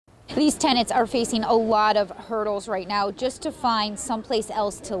These tenants are facing a lot of hurdles right now just to find someplace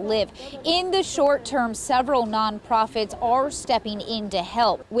else to live. In the short term, several nonprofits are stepping in to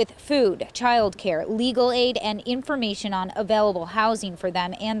help with food, childcare, legal aid, and information on available housing for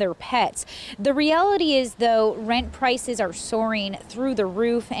them and their pets. The reality is, though, rent prices are soaring through the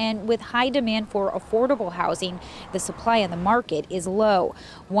roof, and with high demand for affordable housing, the supply in the market is low.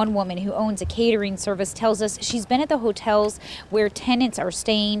 One woman who owns a catering service tells us she's been at the hotels where tenants are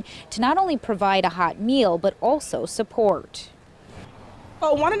staying to not only provide a hot meal, but also support.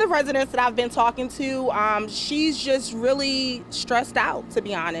 Well, one of the residents that I've been talking to, she's just really stressed out, to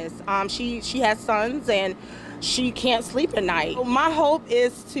be honest. She has sons and she can't sleep at night. My hope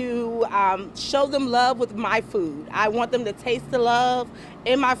is to show them love with my food. I want them to taste the love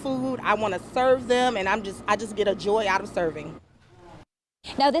in my food. I want to serve them, and I just get a joy out of serving.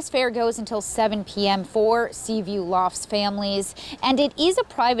 Now, this fair goes until 7 p.m. for Seaview Lofts families, and it is a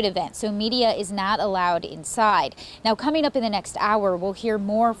private event, so media is not allowed inside. Now, coming up in the next hour, we'll hear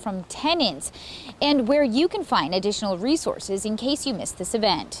more from tenants and where you can find additional resources in case you missed this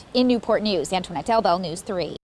event. In Newport News, Antoinette Delbel, News 3.